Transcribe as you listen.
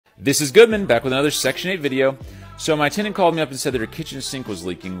This is Goodman, back with another Section 8 video. So my tenant called me up and said that her kitchen sink was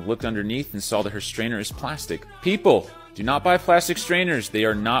leaking. Looked underneath and saw that her strainer is plastic. People, do not buy plastic strainers. They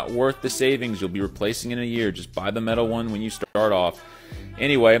are not worth the savings. You'll be replacing in a year. Just buy the metal one when you start off.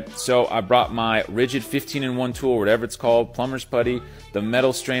 Anyway, so I brought my rigid 15-in-1 tool, whatever it's called, plumber's putty, the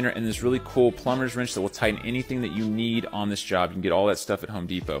metal strainer, and this really cool plumber's wrench that will tighten anything that you need on this job. You can get all that stuff at Home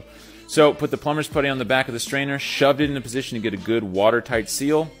Depot. So put the plumber's putty on the back of the strainer, shoved it in a position to get a good watertight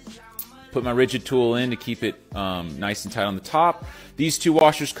seal. Put my rigid tool in to keep it nice and tight on the top. These two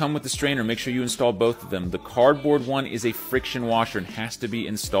washers come with the strainer. Make sure you install both of them. The cardboard one is a friction washer and has to be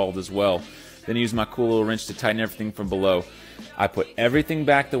installed as well. Then I use my cool little wrench to tighten everything from below. I put everything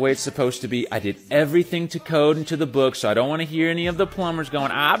back the way it's supposed to be. I did everything to code and to the book, so I don't want to hear any of the plumbers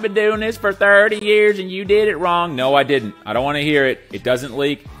going, I've been doing this for 30 years and you did it wrong. No, I didn't. I don't want to hear it. It doesn't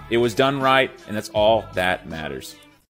leak. It was done right, and that's all that matters.